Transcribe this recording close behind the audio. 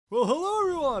Well, hello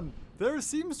everyone! There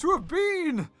seems to have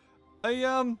been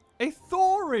a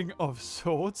thawing of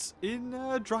sorts in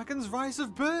Dragon's Rise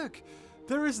of Berk.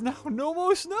 There is now no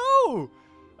more snow!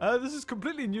 This is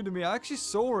completely new to me. I actually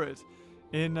saw it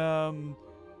in,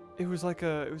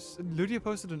 Ludia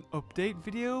posted an update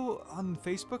video on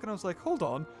Facebook and I was like, hold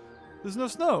on, there's no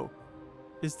snow.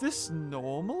 Is this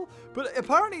normal? But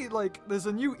apparently, like, there's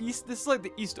a new East, this is like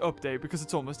the Easter update because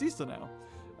it's almost Easter now.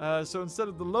 So instead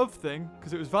of the love thing,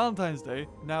 because it was Valentine's Day,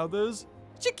 now there's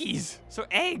chickies. So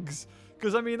eggs.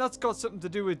 Because, I mean, that's got something to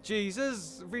do with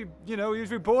Jesus. He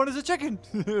was reborn as a chicken.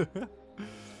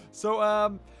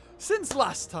 So, since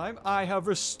last time, I have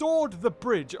restored the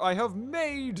bridge. I have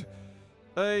made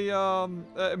a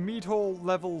meat hall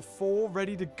level 4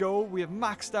 ready to go. We have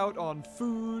maxed out on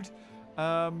food.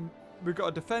 We've got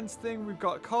a defense thing. We've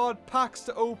got card packs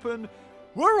to open.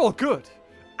 We're all good.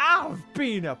 I've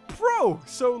been a pro.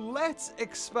 So let's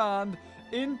expand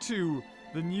into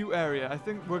the new area. I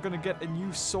think we're going to get a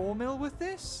new sawmill with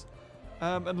this.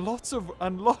 And lots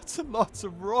and lots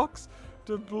of rocks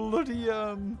to bloody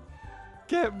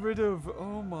get rid of.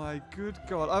 Oh my good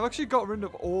god. I've actually got rid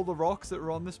of all the rocks that were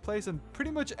on this place, and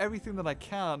pretty much everything that I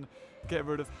can get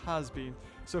rid of has been.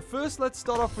 So first let's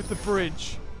start off with the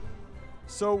bridge.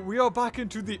 So we are back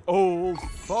into the old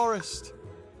forest.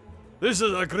 This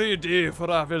is a great day for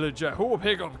our village. I hope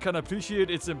Hiccup can appreciate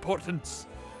its importance.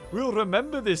 We'll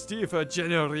remember this day for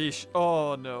generations.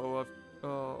 Oh no,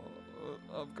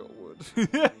 I've got wood.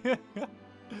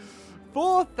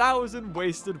 4,000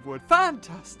 wasted wood.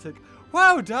 Fantastic.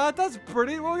 Wow, Dad, that's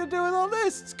brilliant. What are we gonna do with all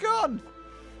this? It's gone.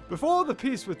 Before the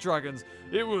peace with dragons,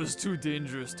 it was too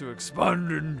dangerous to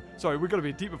expand and... Sorry, we gotta be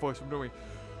a deeper voice, don't we?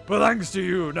 But thanks to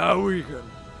you, now we can.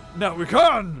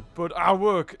 But our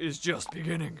work is just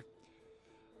beginning.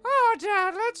 Oh,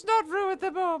 Dad, let's not ruin the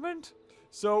moment.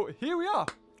 So here we are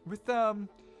with a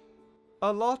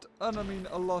lot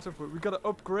of wood. We've got to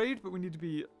upgrade, but we need to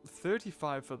be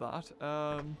 35 for that.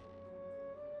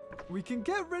 We can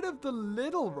get rid of the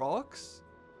little rocks.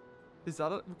 Is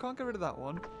that it? We can't get rid of that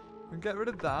one. We can get rid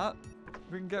of that.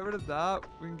 We can get rid of that.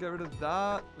 We can get rid of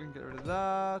that. We can get rid of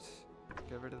that.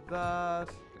 Get rid of that.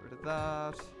 Get rid of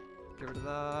that. Get rid of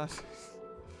that.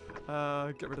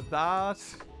 Get rid of that.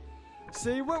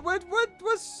 See, we're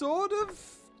sort of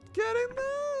getting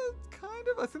there, kind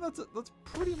of. I think that's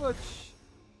pretty much.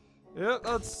 Yeah,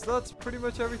 that's pretty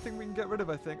much everything we can get rid of,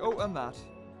 I think. Oh, and that,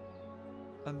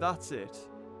 and that's it.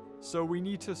 So we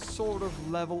need to sort of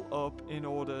level up in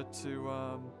order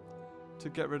to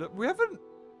get rid of. We haven't.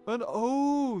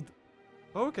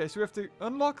 Okay, so we have to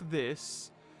unlock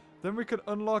this, then we can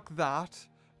unlock that.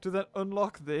 To then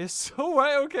unlock this. Oh,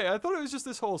 right, okay. I thought it was just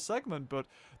this whole segment, but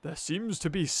there seems to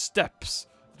be steps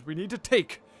that we need to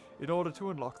take in order to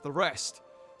unlock the rest.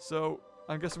 So,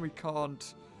 I'm guessing we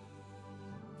can't...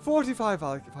 45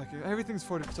 Viking. Everything's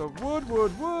 40. So,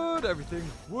 wood, everything.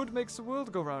 Wood makes the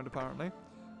world go round, apparently.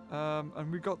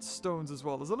 And we got stones as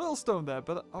well. There's a little stone there,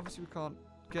 but obviously we can't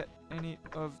get any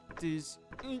of these...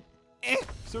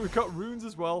 So we've got runes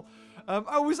as well.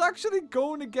 I was actually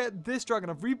going to get this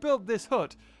dragon. I've rebuilt this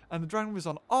hut, and the dragon was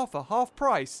on offer, half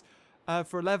price,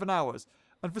 for 11 hours.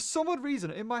 And for some odd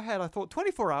reason, in my head, I thought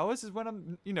 24 hours is when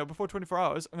I'm, before 24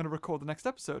 hours, I'm going to record the next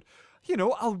episode.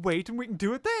 I'll wait and we can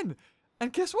do it then.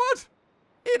 And guess what?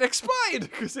 It expired,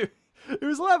 because it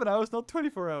was 11 hours, not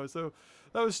 24 hours. So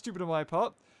that was stupid on my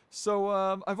part.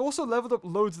 So I've also leveled up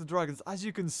loads of the dragons. As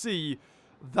you can see,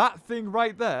 that thing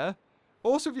right there.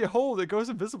 Also, if you hold, it goes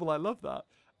invisible. I love that.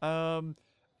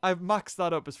 I've maxed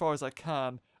that up as far as I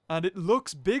can. And it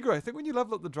looks bigger. I think when you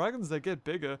level up the dragons, they get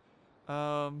bigger.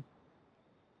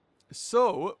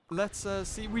 So, let's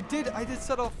see. I did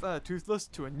set off Toothless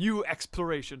to a new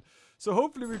exploration. So,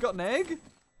 hopefully we've got an egg.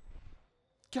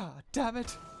 God damn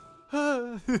it.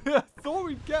 I thought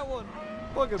we'd get one.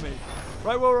 Bugger me.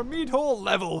 Right, well, we're a meat hall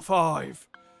level 5.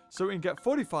 So, we can get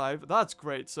 45. That's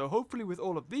great. So, hopefully with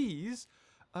all of these...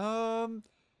 Oh,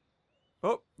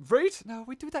 right. No,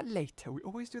 we do that later. We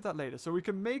always do that later. So we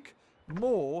can make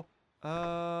more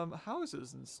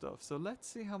houses and stuff. So let's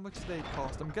see how much they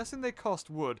cost. I'm guessing they cost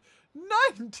wood.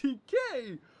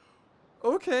 90k.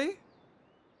 Okay.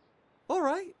 All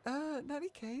right.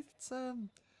 90k.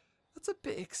 That's a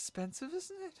bit expensive,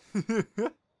 isn't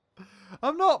it?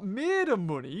 I'm not made of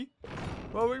money.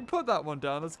 Well, we can put that one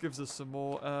down. That gives us some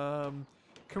more.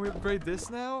 Can we upgrade this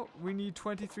now? We need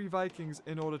 23 Vikings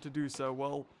in order to do so.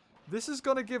 Well, this is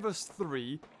going to give us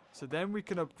 3. So then we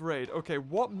can upgrade. Okay,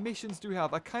 what missions do we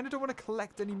have? I kind of don't want to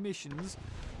collect any missions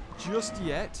just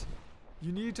yet.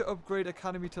 You need to upgrade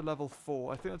Academy to level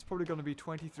 4. I think that's probably going to be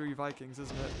 23 Vikings,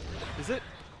 isn't it? Is it?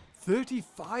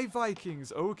 35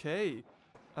 Vikings. Okay.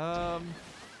 Oh!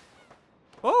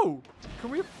 Can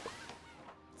we...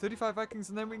 35 Vikings,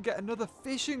 and then we can get another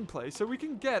fishing place. So we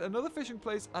can get another fishing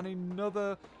place and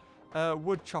another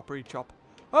wood choppery chop.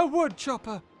 A wood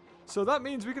chopper! So that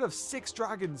means we could have 6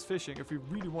 dragons fishing if we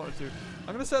really wanted to. I'm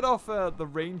going to set off the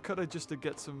rain cutter just to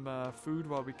get some food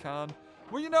while we can.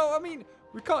 Well, you know, I mean,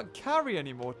 we can't carry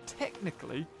anymore,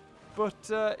 technically. But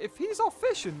if he's off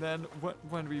fishing, then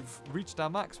when we've reached our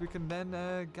max, we can then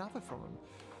gather from him.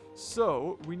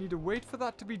 So, we need to wait for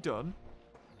that to be done.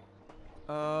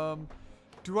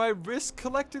 Do I risk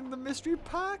collecting the mystery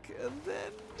pack? And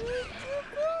then...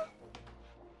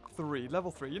 3,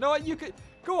 level 3. You know what, you could...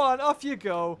 Go on, off you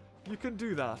go. You can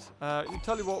do that. You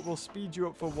tell you what, we'll speed you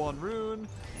up for 1 rune.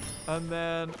 And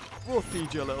then we'll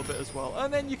feed you a little bit as well.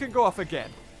 And then you can go off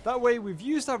again. That way we've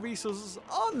used our resources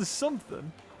on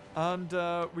something. And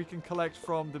we can collect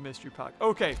from the mystery pack.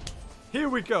 Okay, here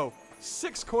we go.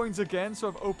 6 coins again, so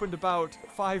I've opened about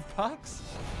 5 packs.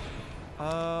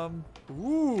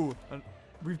 Ooh. And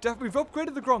we've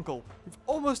upgraded the Grunkle. We've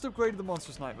almost upgraded the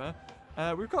Monstrous Nightmare.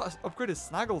 We've got upgraded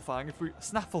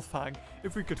Snafflefang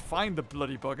if we could find the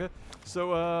bloody bugger.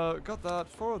 So, got that,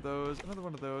 4 of those, another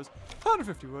one of those,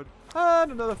 150 wood,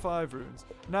 and another 5 runes.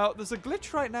 Now, there's a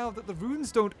glitch right now that the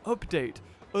runes don't update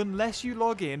unless you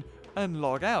log in and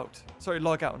log out. Sorry,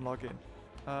 log out and log in.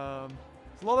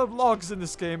 There's a lot of logs in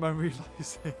this game, I'm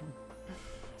realizing.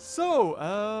 So,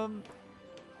 I'm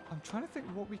trying to think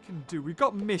what we can do. We've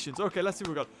got missions. Okay, let's see what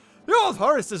we got. The Old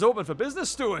Forest is open for business,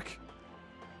 Stuart.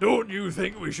 Don't you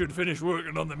think we should finish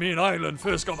working on the main island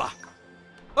first, Goma?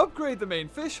 Upgrade the main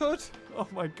fish hut. Oh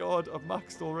my god, I've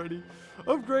maxed already.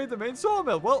 Upgrade the main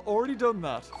sawmill. Well, already done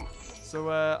that. So,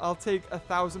 I'll take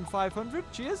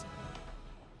 1,500. Cheers.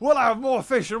 Well, I have more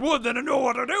fish and wood than I know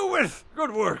what to do with.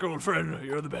 Good work, old friend.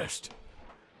 You're the best.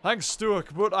 Thanks, Stuart,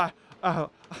 but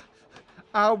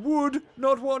I would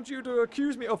not want you to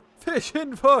accuse me of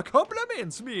fishing for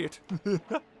compliments, mate.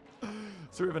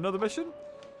 So we have another mission.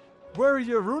 Where are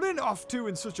you running off to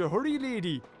in such a hurry,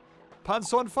 lady?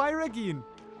 Pants on fire again.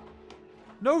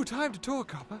 No time to talk,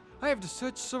 Copper. I have to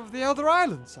search some of the other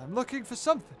islands. I'm looking for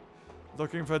something.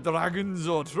 Looking for dragons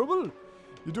or trouble?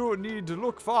 You don't need to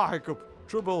look far, Hiccup.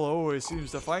 Trouble always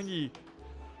seems to find ye.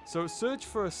 So search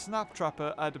for a snap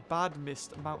trapper at Bad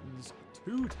Mist Mountains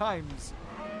 2 times.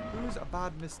 Who's a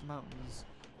Bad Mist Mountains?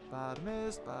 Bad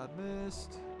Mist, Bad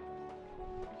Mist,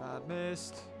 Bad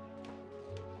Mist.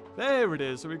 There it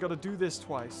is. So we got to do this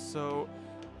twice. So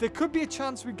there could be a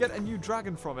chance we get a new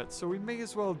dragon from it. So we may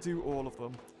as well do all of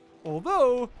them.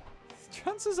 Although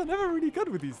chances are never really good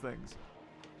with these things.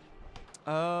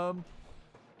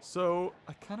 So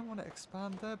I kind of want to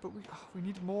expand there, but we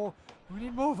need more. We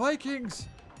need more Vikings.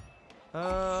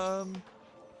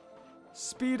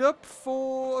 Speed up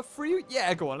for free?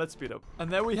 Yeah, go on, let's speed up.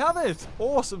 And there we have it.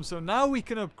 Awesome. So now we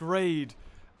can upgrade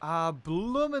our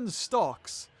bloomin'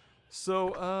 stocks.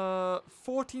 So,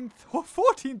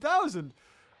 14,000.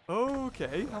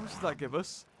 Okay, how much does that give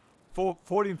us?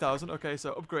 14,000. Okay,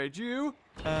 so upgrade you.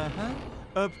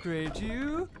 Upgrade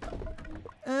you.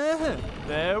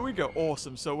 There we go.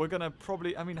 Awesome. So we're gonna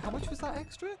probably, I mean, how much was that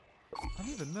extra? I don't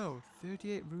even know.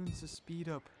 38 runes to speed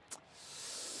up.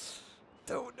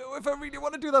 Don't know if I really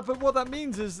want to do that, but what that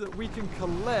means is that we can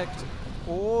collect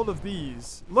all of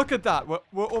these. Look at that.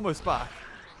 We're almost back.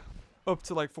 Up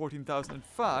to like 14,000. In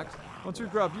fact, once we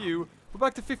grab you, we're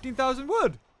back to 15,000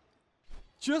 wood.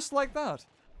 Just like that.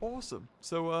 Awesome.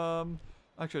 So,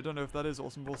 actually, I don't know if that is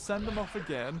awesome. We'll send them off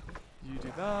again. You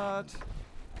do that.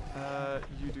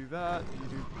 You do that.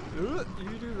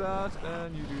 You do that.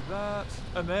 And you do that.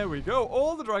 And there we go.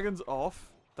 All the dragons off.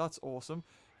 That's awesome.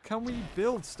 Can we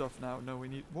build stuff now? No, we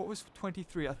need... What was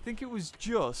 23? I think it was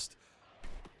just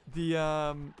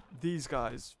the, these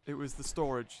guys. It was the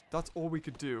storage. That's all we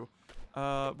could do.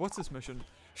 What's this mission?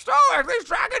 Stoic, these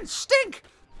dragons stink!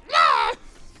 Ah!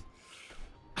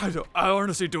 I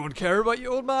honestly don't care about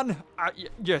you, old man.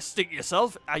 You stink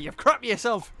yourself. You've crap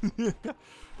yourself.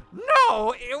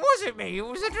 No, it wasn't me. It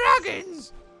was the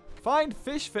dragons. Find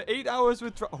fish for 8 hours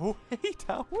with... Oh, 8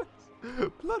 hours?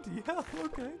 Bloody hell,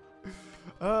 okay.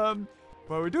 Well,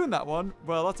 we're doing that one.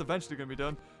 Well, that's eventually going to be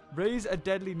done. Raise a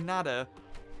deadly nadder.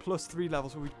 Plus 3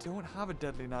 levels, but we don't have a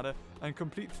deadly nadder, and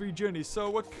complete 3 journeys, so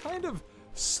we're kind of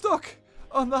stuck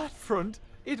on that front,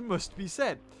 it must be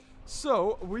said.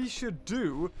 So we should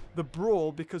do the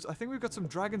brawl, because I think we've got some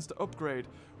dragons to upgrade.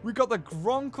 We got the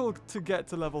Grunkle to get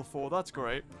to level 4, that's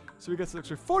great. So we get to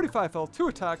extra 45 health, 2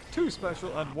 attack, 2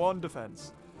 special, and 1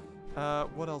 defense.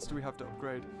 What else do we have to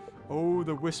upgrade? Oh,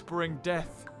 the Whispering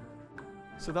Death.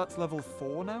 So that's level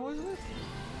 4 now, is it?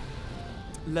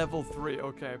 Level 3,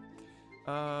 okay.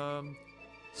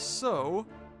 So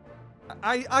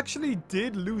I actually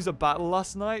did lose a battle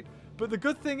last night, but the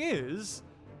good thing is,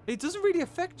 it doesn't really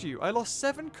affect you. I lost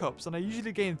 7 cups, and I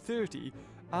usually gain 30,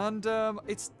 and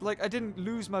it's like I didn't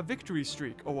lose my victory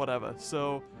streak or whatever,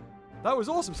 so that was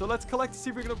awesome. So let's collect to see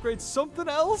if we can upgrade something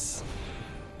else.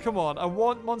 Come on, I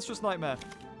want Monstrous Nightmare.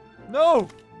 No!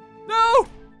 No!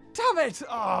 Damn it!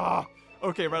 Ah!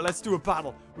 Okay, right, let's do a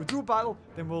battle. We'll do a battle,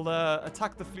 then we'll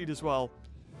attack the fleet as well.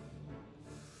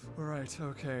 Alright,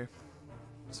 okay.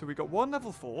 So we got 1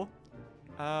 level 4.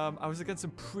 I was against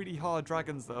some pretty hard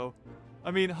dragons, though. I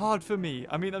mean, hard for me.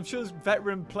 I mean, I'm sure there's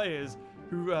veteran players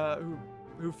who've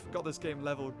got this game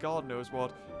level God knows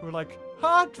what, who are like,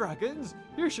 hard dragons?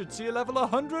 You should see a level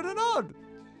 100 and odd!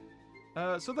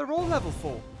 So they're all level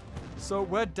 4. So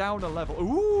we're down a level.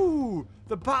 Ooh!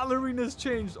 The battle arena's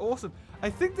changed. Awesome. I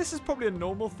think this is probably a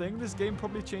normal thing. This game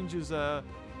probably changes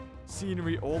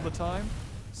scenery all the time.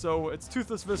 So it's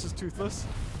Toothless versus Toothless.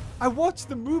 I watched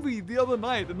the movie the other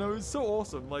night and it was so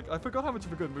awesome. Like, I forgot how much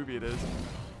of a good movie it is.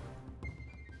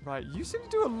 Right, you seem to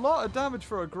do a lot of damage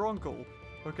for a Gronkle.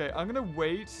 Okay, I'm going to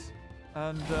wait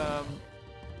and I'm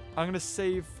going to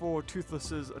save for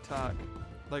Toothless's attack.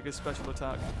 Like his special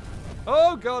attack.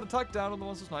 Oh god, attack down on the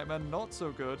Monstrous Nightmare. Not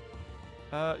so good.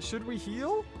 Should we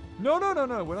heal? No, no, no,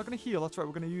 no. We're not going to heal. That's right.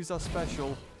 We're going to use our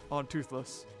special on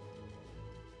Toothless.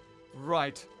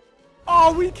 Right.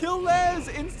 Oh, we kill theirs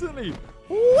instantly.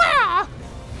 Wah!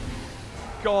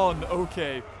 Gone.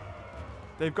 Okay.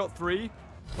 They've got 3.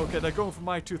 Okay, they're going for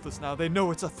my Toothless now. They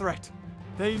know it's a threat.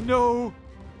 They know.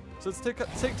 So let's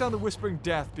take down the Whispering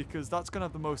Death because that's going to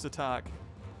have the most attack.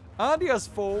 And he has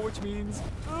 4, which means...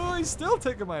 Oh, he's still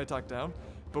taking my attack down.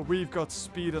 But we've got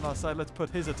speed on our side. Let's put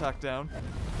his attack down.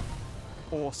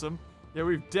 Awesome. Yeah,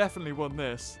 we've definitely won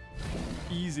this.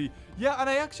 Easy. Yeah, and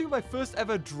I actually my first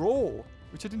ever draw.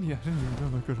 Which I didn't even know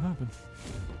that could happen.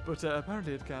 But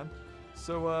apparently it can.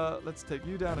 So let's take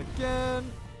you down again.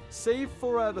 Save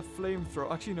for the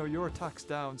flamethrower. Actually, no, your attack's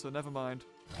down, so never mind.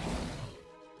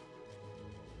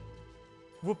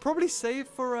 We'll probably save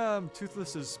for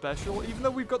Toothless's special, even though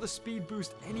we've got the speed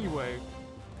boost anyway.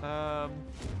 I'm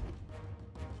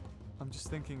just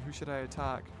thinking, who should I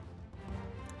attack?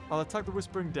 I'll attack the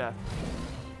Whispering Death.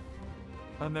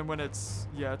 And then when it's...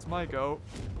 Yeah, it's my go.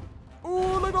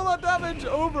 Ooh, look at all that damage!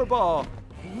 Overbar!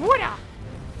 Luida!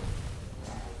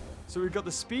 So we've got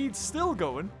the speed still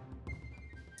going.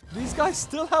 These guys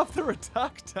still have their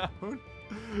attack down.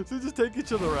 So just take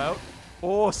each other out.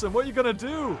 Awesome. What are you going to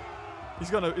do?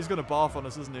 He's gonna barf on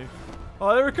us, isn't he?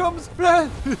 Oh, there it comes!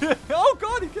 Oh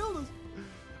god, he killed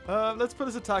us! Let's put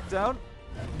his attack down.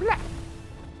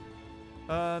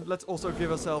 And let's also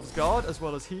give ourselves guard as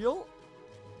well as heal.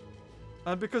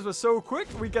 And because we're so quick,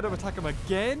 we get to attack him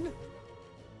again.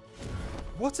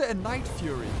 What's it? A Night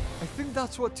Fury? I think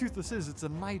that's what Toothless is. It's a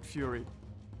Night Fury.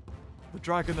 The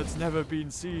dragon that's never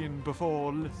been seen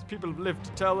before. People have lived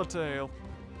to tell a tale.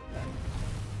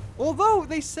 Although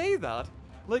they say that.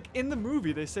 Like, in the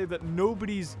movie, they say that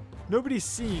nobody's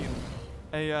seen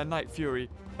a Night Fury.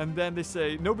 And then they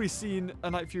say, nobody's seen a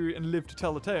Night Fury and lived to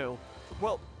tell a tale.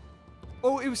 Well,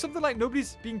 oh, it was something like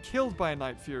nobody's been killed by a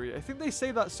Night Fury. I think they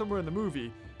say that somewhere in the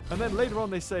movie. And then later on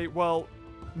they say, well,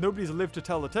 nobody's lived to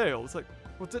tell the tale. It's like,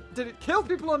 well, did it kill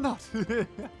people or not?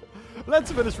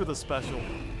 Let's finish with a special.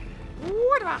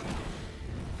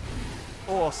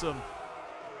 Awesome.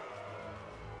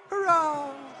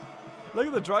 Hurrah! Like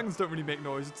the dragons don't really make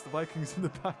noise. It's the Vikings in the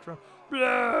background.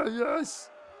 Yeah, yes.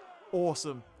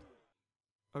 Awesome.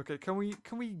 Okay, can we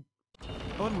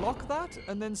unlock that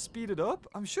and then speed it up?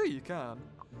 I'm sure you can.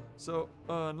 So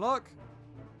unlock.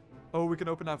 Oh, we can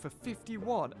open now for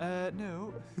 51.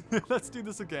 No. Let's do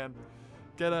this again.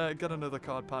 Get another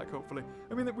card pack, hopefully.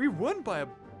 I mean, we won by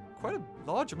quite a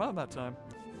large amount that time.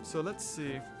 So let's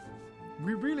see.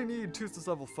 We really need Toothless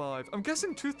level 5. I'm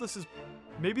guessing Toothless is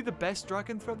maybe the best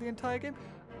dragon throughout the entire game.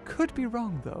 Could be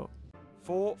wrong, though.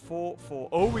 4, 4, 4.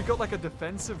 Oh, we got like a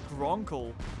defensive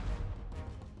Gronkle.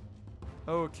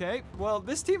 Okay. Well,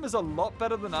 this team is a lot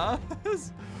better than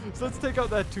ours. So let's take out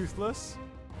their Toothless.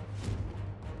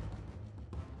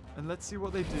 And let's see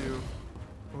what they do.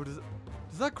 Oh, does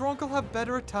that Gronkle have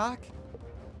better attack?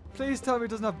 Please tell me it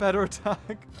doesn't have better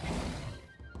attack.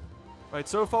 Right,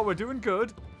 so far we're doing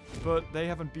good. But they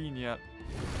haven't been yet.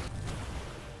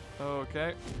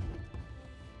 Okay.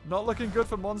 Not looking good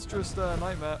for Monstrous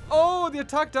Nightmare. Oh, the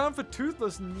attack down for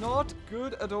Toothless. Not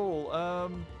good at all.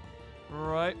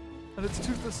 Right. And it's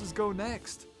Toothless's go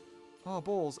next. Oh,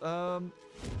 balls. Oh,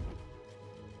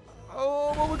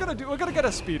 what we're gonna get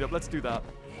a speed up. Let's do that.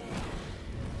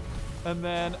 And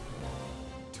then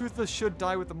Toothless should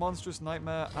die with the Monstrous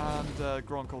Nightmare and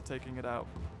Gronkle taking it out.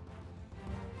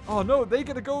 Oh, no. They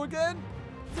gonna go again?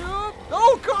 No.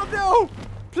 Oh, God, no.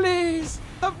 Please.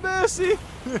 Have mercy.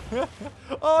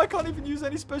 Oh, I can't even use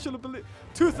any special ability.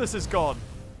 Toothless is gone.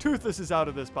 Toothless is out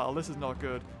of this battle. This is not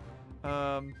good.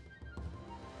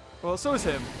 Well, so is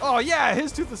him. Oh, yeah.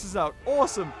 His Toothless is out.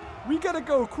 Awesome. We gotta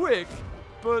go quick.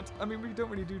 But, I mean, we don't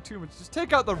really do too much. Just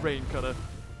take out the rain cutter.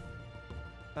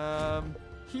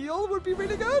 Heal would be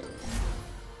really good.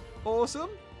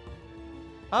 Awesome.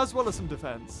 As well as some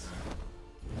defense.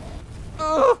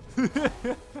 Oh!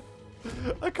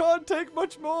 I can't take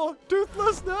much more.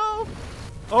 Toothless now.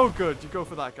 Oh, good. You go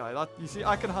for that guy. You see,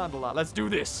 I can handle that. Let's do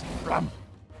this. Ram.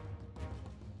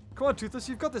 Come on, Toothless.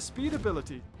 You've got the speed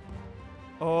ability.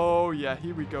 Oh, yeah.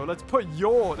 Here we go. Let's put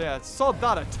your... There. Sod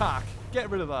that attack. Get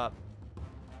rid of that.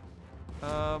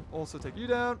 Also take you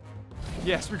down.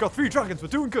 Yes, we got 3 dragons. We're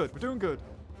doing good. We're doing good.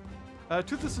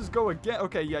 Toothless is go again.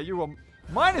 Okay, yeah, you are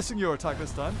minusing your attack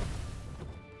this time.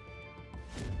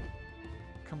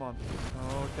 Come on.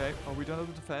 Okay. Oh, we don't have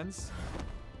the defense.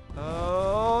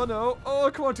 Oh, no.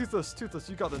 Oh, come on, Toothless. Toothless,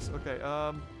 you got this. Okay,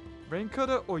 rain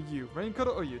cutter or you? Rain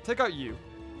cutter or you? Take out you.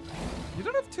 You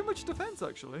don't have too much defense,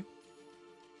 actually.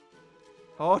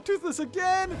 Oh, Toothless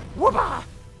again. Whoopah!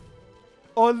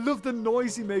 Oh, I love the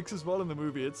noise he makes as well in the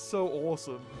movie. It's so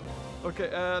awesome. Okay,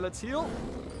 let's heal.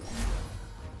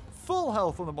 Full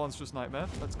health on the Monstrous Nightmare.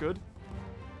 That's good.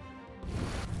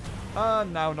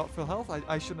 Now not full health.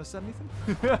 I shouldn't have said anything.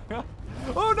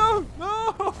 Oh, no!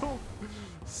 No!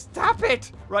 Stop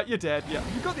it! Right, you're dead. Yeah,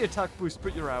 you got the attack boost,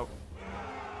 but you're out.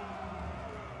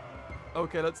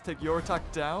 Okay, let's take your attack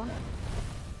down.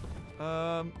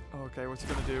 Okay, what's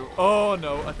he gonna do? Oh,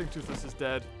 no. I think Toothless is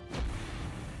dead.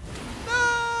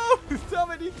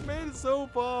 Damn it, he made it so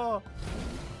far.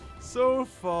 So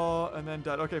far, and then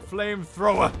dead. Okay,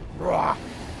 flamethrower.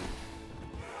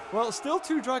 Well, still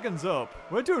 2 dragons up.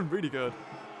 We're doing really good.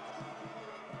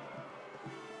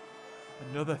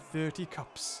 Another 30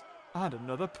 cups. And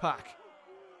another pack.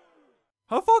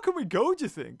 How far can we go, do you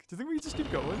think? Do you think we can just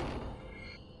keep going?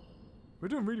 We're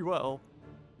doing really well.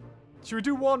 Should we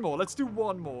do one more? Let's do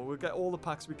one more. We'll get all the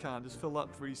packs we can. Just fill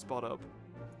that 3 spot up.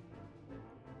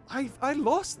 I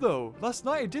lost, though. Last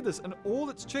night I did this, and all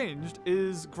that's changed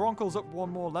is Gronkle's up 1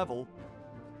 more level.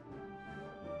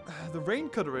 The rain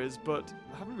cutter is, but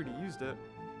I haven't really used it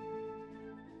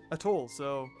at all,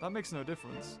 so that makes no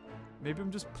difference. Maybe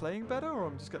I'm just playing better, or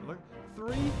I'm just getting like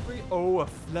 3. Oh, a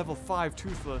level 5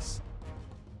 Toothless.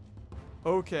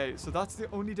 Okay, so that's the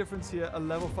only difference here. A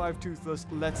level 5 Toothless.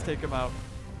 Let's take him out.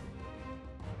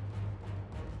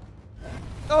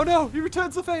 Oh no, he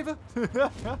returns the favor.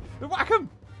 Whack him.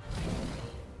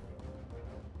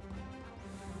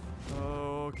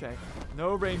 Okay.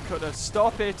 No rain cutter.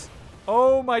 Stop it.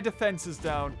 Oh, my defense is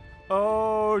down.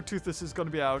 Oh, Toothless is going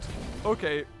to be out.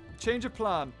 Okay. Change of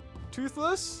plan.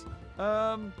 Toothless,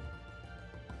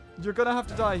 you're going to have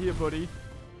to die here, buddy.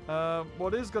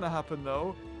 What is going to happen,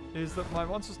 though, is that my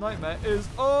Monstrous Nightmare is...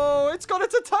 Oh, it's got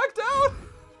its attack down.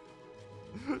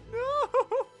 No.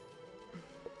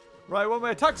 Right, well,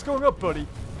 my attack's going up, buddy.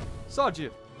 Sod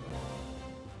you.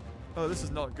 Oh, this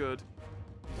is not good.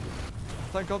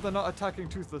 Thank God they're not attacking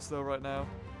Toothless, though, right now.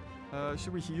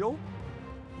 Should we heal?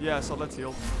 Yeah, so let's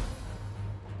heal.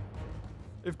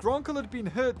 If Gronkle had been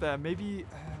hurt there, maybe it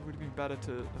would have been better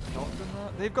to have not done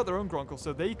that. They've got their own Gronkle,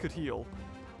 so they could heal.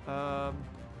 Try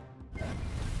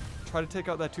to take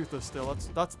out their Toothless still.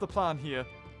 That's the plan here.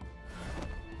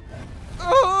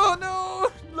 Oh, no!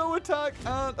 Low attack.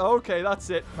 And okay, that's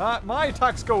it. My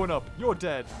attack's going up. You're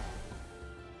dead.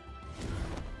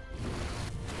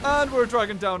 And we're a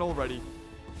dragon down already.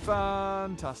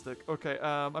 Fantastic. Okay,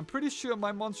 I'm pretty sure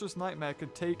my Monstrous Nightmare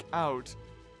could take out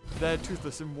their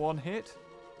Toothless in 1 hit.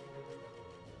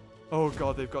 Oh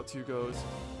god, they've got 2 goes.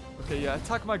 Okay, yeah,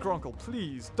 attack my Gronkle,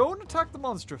 please. Don't attack the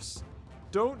Monstrous.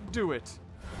 Don't do it.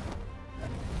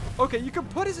 Okay, you can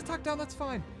put his attack down, that's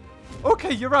fine.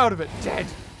 Okay, you're out of it. Dead.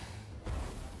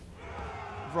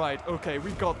 Right, okay,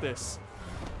 we've got this.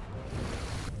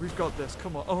 We've got this,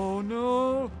 come on. Oh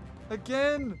no!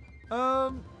 Again!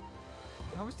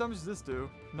 How much damage does this do?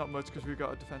 Not much, because we've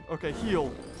got a defense. Okay,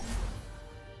 heal.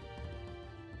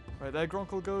 Right, there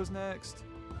Gronkle goes next.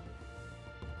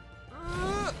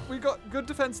 We got good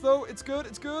defense, though. It's good,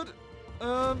 it's good.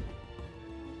 Oh,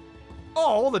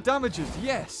 all the damages,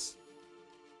 yes!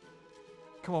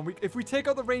 Come on, if we take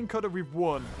out the rain cutter, we've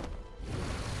won.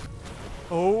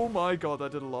 Oh my god,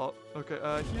 that did a lot.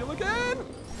 Okay, heal again!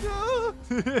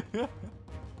 Yeah.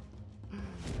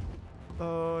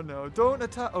 Oh no, don't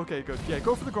attack. Okay, good. Yeah,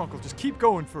 go for the Gronkle. Just keep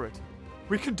going for it.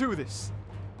 We can do this.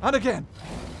 And again.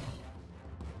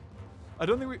 I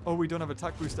don't think we... Oh, we don't have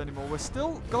attack boost anymore. We're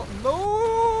still got low...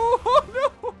 Oh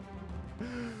no!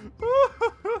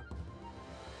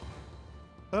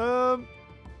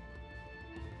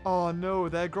 Oh no,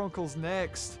 their Gronkle's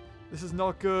next. This is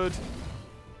not good.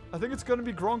 I think it's going to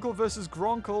be Gronkle versus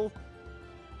Gronkle.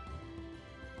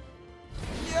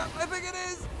 Yeah, I think it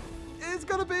is. It's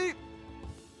going to be.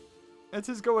 It's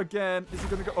his go again. Is he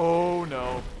going to go? Oh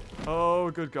no.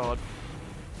 Oh, good God.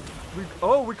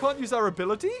 We can't use our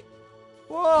ability?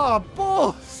 Whoa,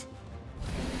 balls.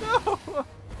 No.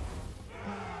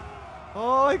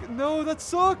 Oh, no, that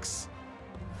sucks.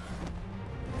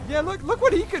 Yeah, look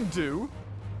what he can do.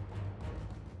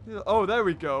 Oh, there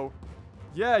we go.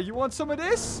 Yeah, you want some of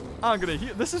this? I'm gonna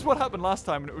heal. This is what happened last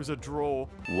time when it was a draw.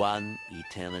 One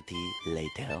eternity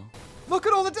later. Look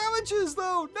at all the damages,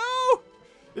 though. No!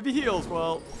 If he heals,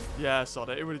 well, yeah, sod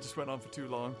it. It would have just went on for too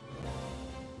long.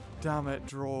 Damn it,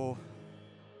 draw.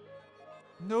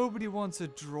 Nobody wants a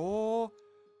draw.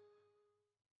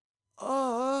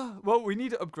 Well, we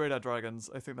need to upgrade our dragons.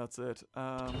 I think that's it.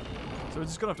 So we're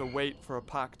just gonna have to wait for a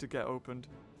pack to get opened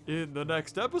in the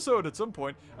next episode at some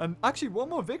point. And actually, one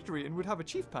more victory and we'd have a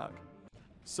chief pack.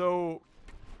 So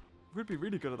we'd be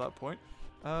really good at that point.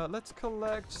 Let's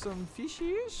collect some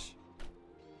fishies.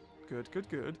 Good, good,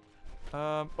 good.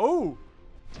 Oh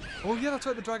yeah, that's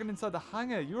right. The dragon inside the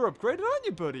hangar. You're upgraded, aren't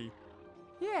you, buddy?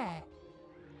 Yeah.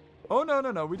 Oh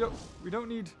no. We don't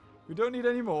need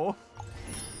any more.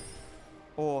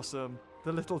 Awesome.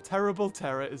 The little terrible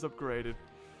terror is upgraded.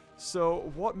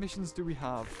 So what missions do we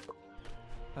have?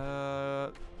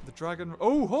 The dragon.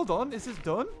 Oh, hold on. Is this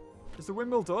done? Is the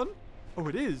windmill done? Oh,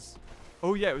 it is.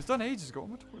 Oh yeah, it was done ages ago. What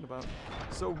am I talking about?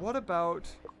 So what about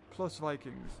plus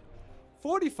Vikings?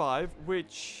 45,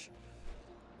 which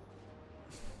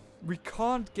we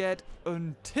can't get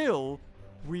until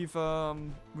we've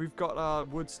got our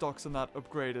wood stocks and that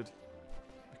upgraded.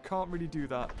 We can't really do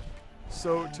that.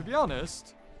 So to be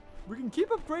honest, we can keep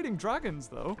upgrading dragons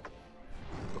though.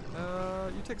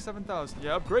 You take 7,000.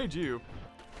 Yeah, upgrade you.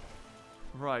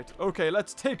 Right. Okay,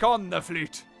 let's take on the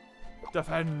fleet.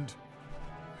 Defend.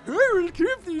 I will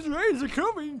keep these raids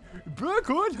coming. Berk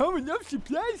won't have enough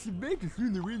supplies to make it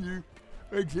through the winter.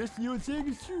 I guess you'll take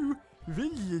us through.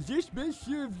 Vinci is just best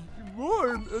served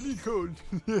warm and cold.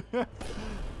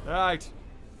 Right.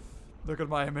 Look at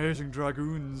my amazing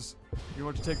dragoons. You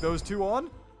want to take those two on?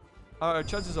 Our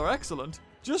chances are excellent.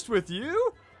 Just with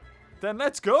you? Then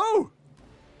let's go!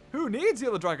 Who needs the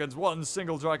other dragons? One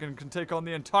single dragon can take on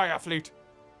the entire fleet.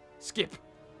 Skip.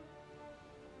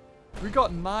 We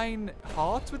got 9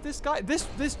 hearts with this guy. This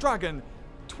dragon,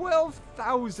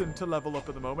 12,000 to level up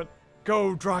at the moment.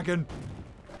 Go, dragon.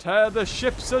 Tear the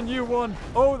ships a new one.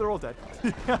 Oh, they're all dead.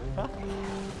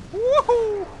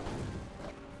 Woohoo!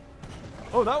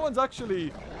 Oh, that one's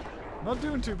actually not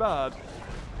doing too bad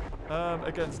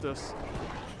against us.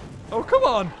 Oh, come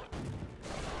on.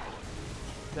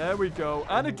 There we go.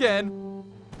 And again,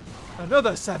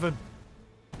 another 7.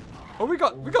 Oh, we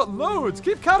got loads.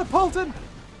 Keep catapulting.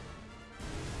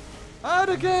 And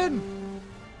again.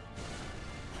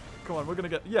 Come on, we're going to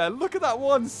get... Yeah, look at that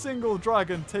one single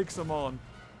dragon takes them on.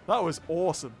 That was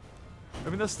awesome. I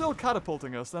mean, they're still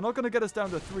catapulting us. They're not going to get us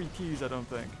down to 3 keys, I don't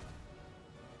think.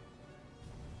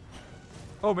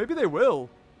 Oh, maybe they will.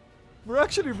 We're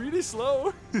actually really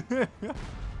slow. Come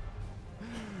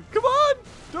on!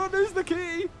 Don't lose the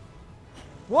key!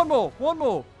 One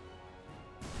more!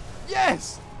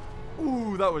 Yes!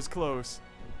 Ooh, that was close.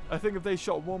 I think if they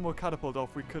shot one more catapult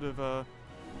off, we could have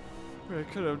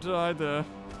died there.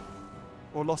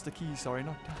 Or lost a key, sorry,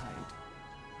 not died.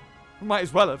 We might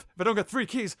as well have. If I don't get 3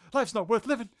 keys, life's not worth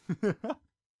living.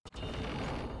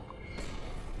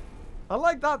 I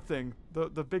like that thing.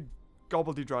 The big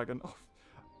gobbledy dragon. Oh,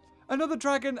 another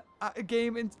dragon at a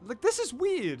game. Like, this is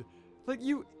weird. Like,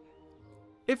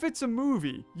 if it's a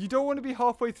movie, you don't want to be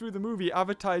halfway through the movie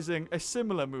advertising a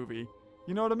similar movie.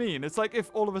 You know what I mean? It's like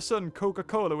if all of a sudden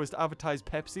Coca-Cola was to advertise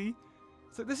Pepsi.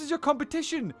 It's like, this is your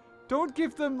competition. Don't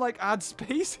give them, like, ad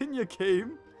space in your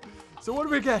game. So what do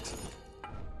we get?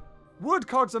 Wood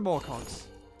cogs and more cogs.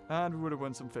 And we would have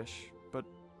won some fish. But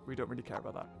we don't really care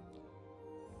about that.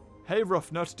 Hey,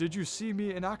 Roughnut, did you see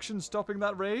me in action stopping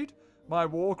that raid? My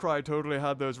war cry totally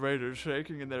had those raiders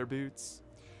shaking in their boots.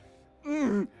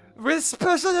 With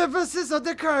special emphasis on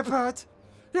the cry part.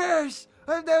 Yes,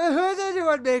 I've never heard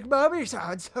anyone make mommy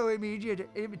sound so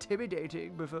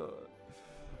intimidating before.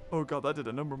 Oh god, that did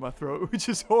a number on my throat, which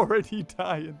is already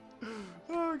dying.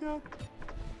 Oh god.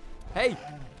 Hey,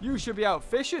 you should be out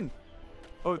fishing.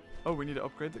 Oh, we need to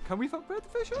upgrade can we upgrade the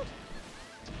fish yet?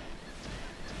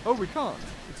 Oh, we can't.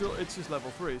 It's just level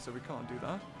 3, so we can't do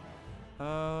that.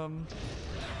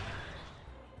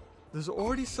 There's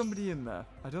already somebody in there.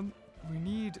 We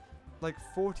need like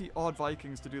 40 odd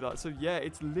Vikings to do that. So yeah,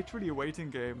 it's literally a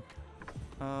waiting game.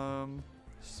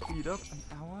 Speed up an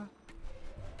hour.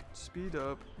 Speed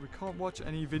up. We can't watch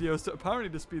any videos apparently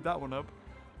to speed that one up.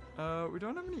 We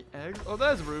don't have any eggs. Oh,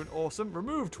 there's a rune. Awesome.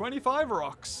 Remove 25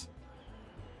 rocks.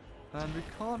 And we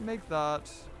can't make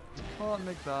that. We can't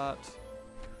make that.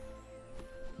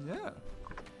 Yeah.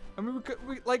 I mean,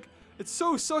 we like, it's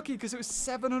so sucky because it was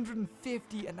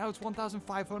 750 and now it's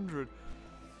 1,500.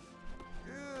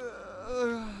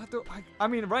 I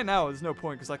mean, right now there's no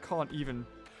point because I can't even.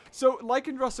 So, like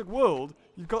in Jurassic World,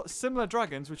 you've got similar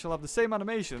dragons which will have the same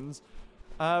animations,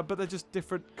 but they're just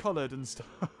different coloured and stuff.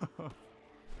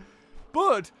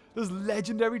 But there's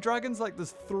legendary dragons, like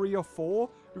there's 3 or 4.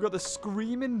 We've got the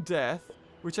Screaming Death,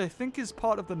 which I think is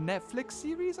part of the Netflix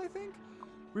series, I think.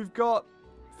 We've got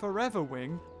Forever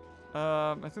Wing.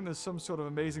 I think there's some sort of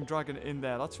amazing dragon in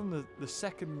there. That's from the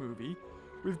second movie.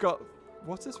 We've got,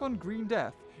 what's this one? Green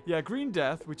Death. Yeah, Green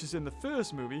Death, which is in the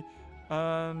first movie.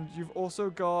 And you've also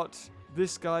got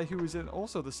this guy who is in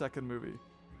also the second movie.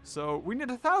 So we need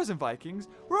 1,000 Vikings.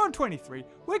 We're on 23.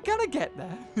 We're gonna get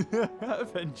there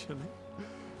eventually.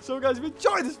 So guys, if you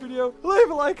enjoyed this video, leave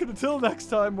a like, and until next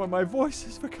time when my voice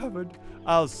is recovered,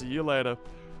 I'll see you later.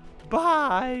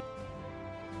 Bye!